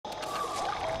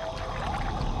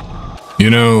You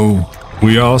know,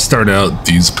 we all start out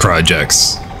these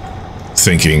projects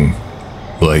thinking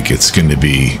like it's going to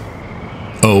be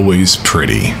always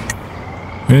pretty.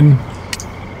 And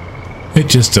it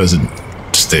just doesn't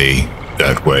stay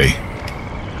that way.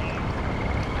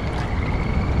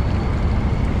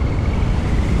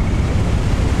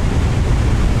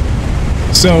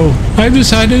 So I've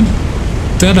decided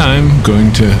that I'm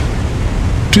going to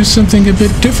do something a bit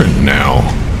different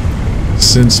now.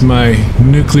 Since my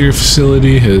nuclear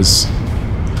facility has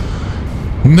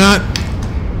not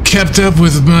kept up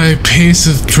with my pace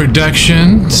of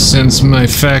production, since my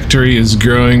factory is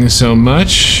growing so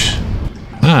much,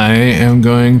 I am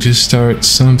going to start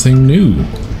something new.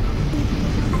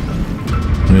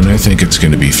 And I think it's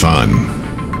going to be fun.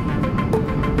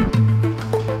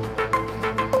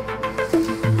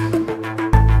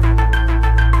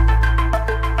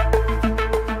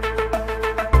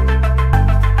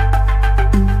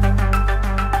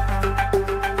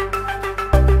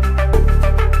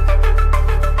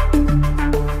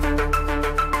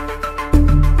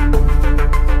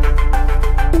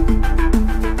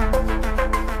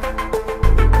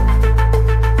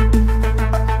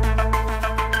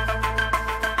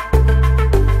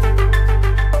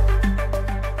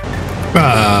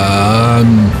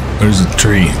 There's a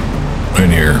tree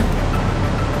in here.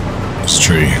 This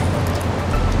tree.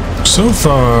 So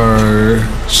far,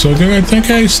 so good. I think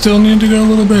I still need to go a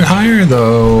little bit higher,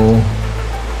 though.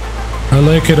 I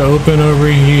like it open over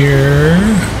here.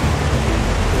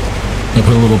 I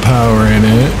put a little power in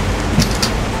it.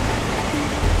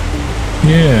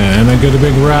 Yeah, and I got a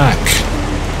big rock.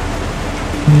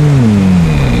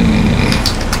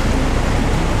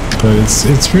 But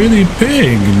it's really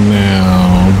big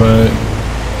now, but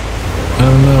I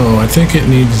don't know, I think it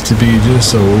needs to be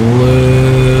just a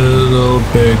little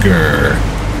bigger.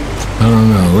 I don't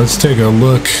know, let's take a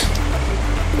look.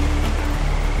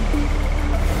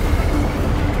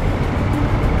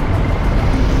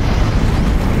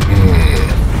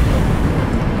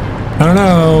 I don't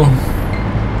know,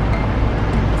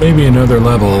 maybe another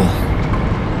level.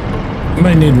 I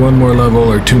might need one more level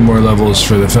or two more levels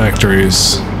for the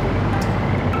factories.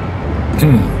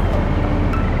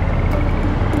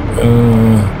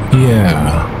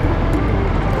 Yeah.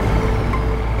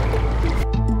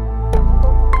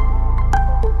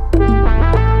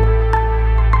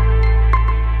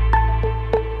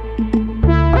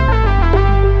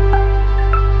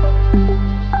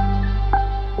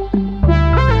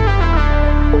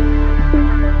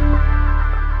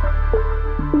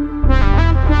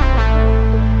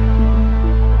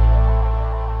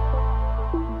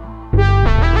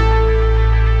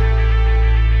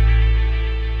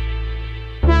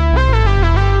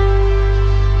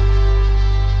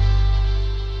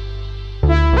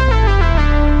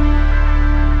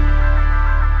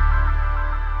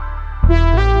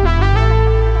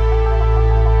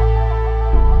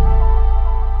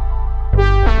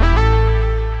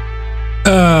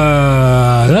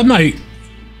 That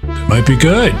might be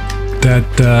good. That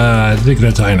I think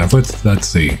that's high enough. Let's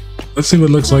see. Let's see what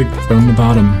it looks like from the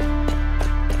bottom.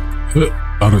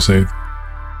 Autosave.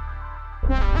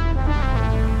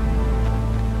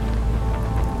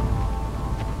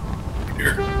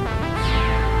 Here.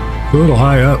 A little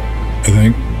high up, I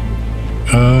think.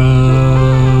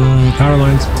 Power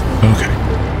lines. Okay.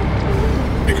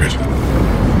 Hey, Chris.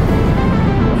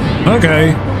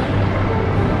 Okay.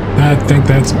 I think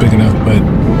that's big enough, but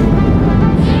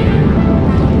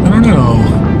I don't know.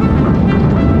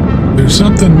 There's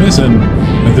something missing,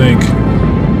 I think.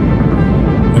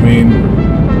 I mean,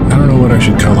 I don't know what I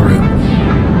should color it.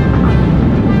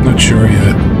 Not sure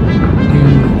yet.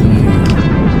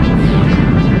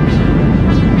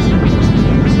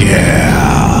 Yeah.